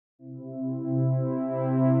Hi,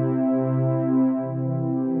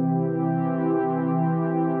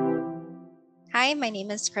 my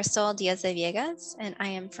name is Crystal Diaz de Villegas, and I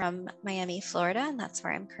am from Miami, Florida, and that's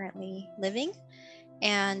where I'm currently living.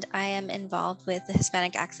 And I am involved with the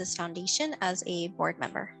Hispanic Access Foundation as a board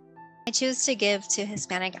member. I choose to give to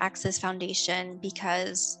Hispanic Access Foundation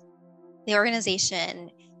because the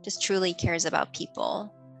organization just truly cares about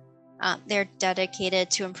people. They're dedicated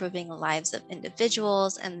to improving the lives of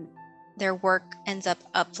individuals, and their work ends up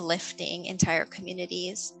uplifting entire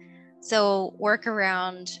communities. So work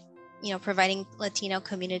around providing Latino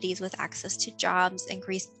communities with access to jobs and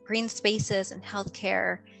green spaces and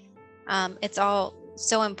healthcare. It's all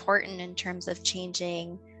so important in terms of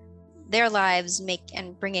changing their lives,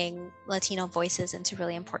 and bringing Latino voices into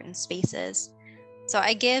really important spaces. So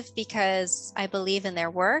I give because I believe in their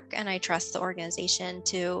work and I trust the organization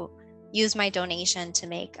to use my donation to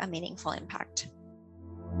make a meaningful impact.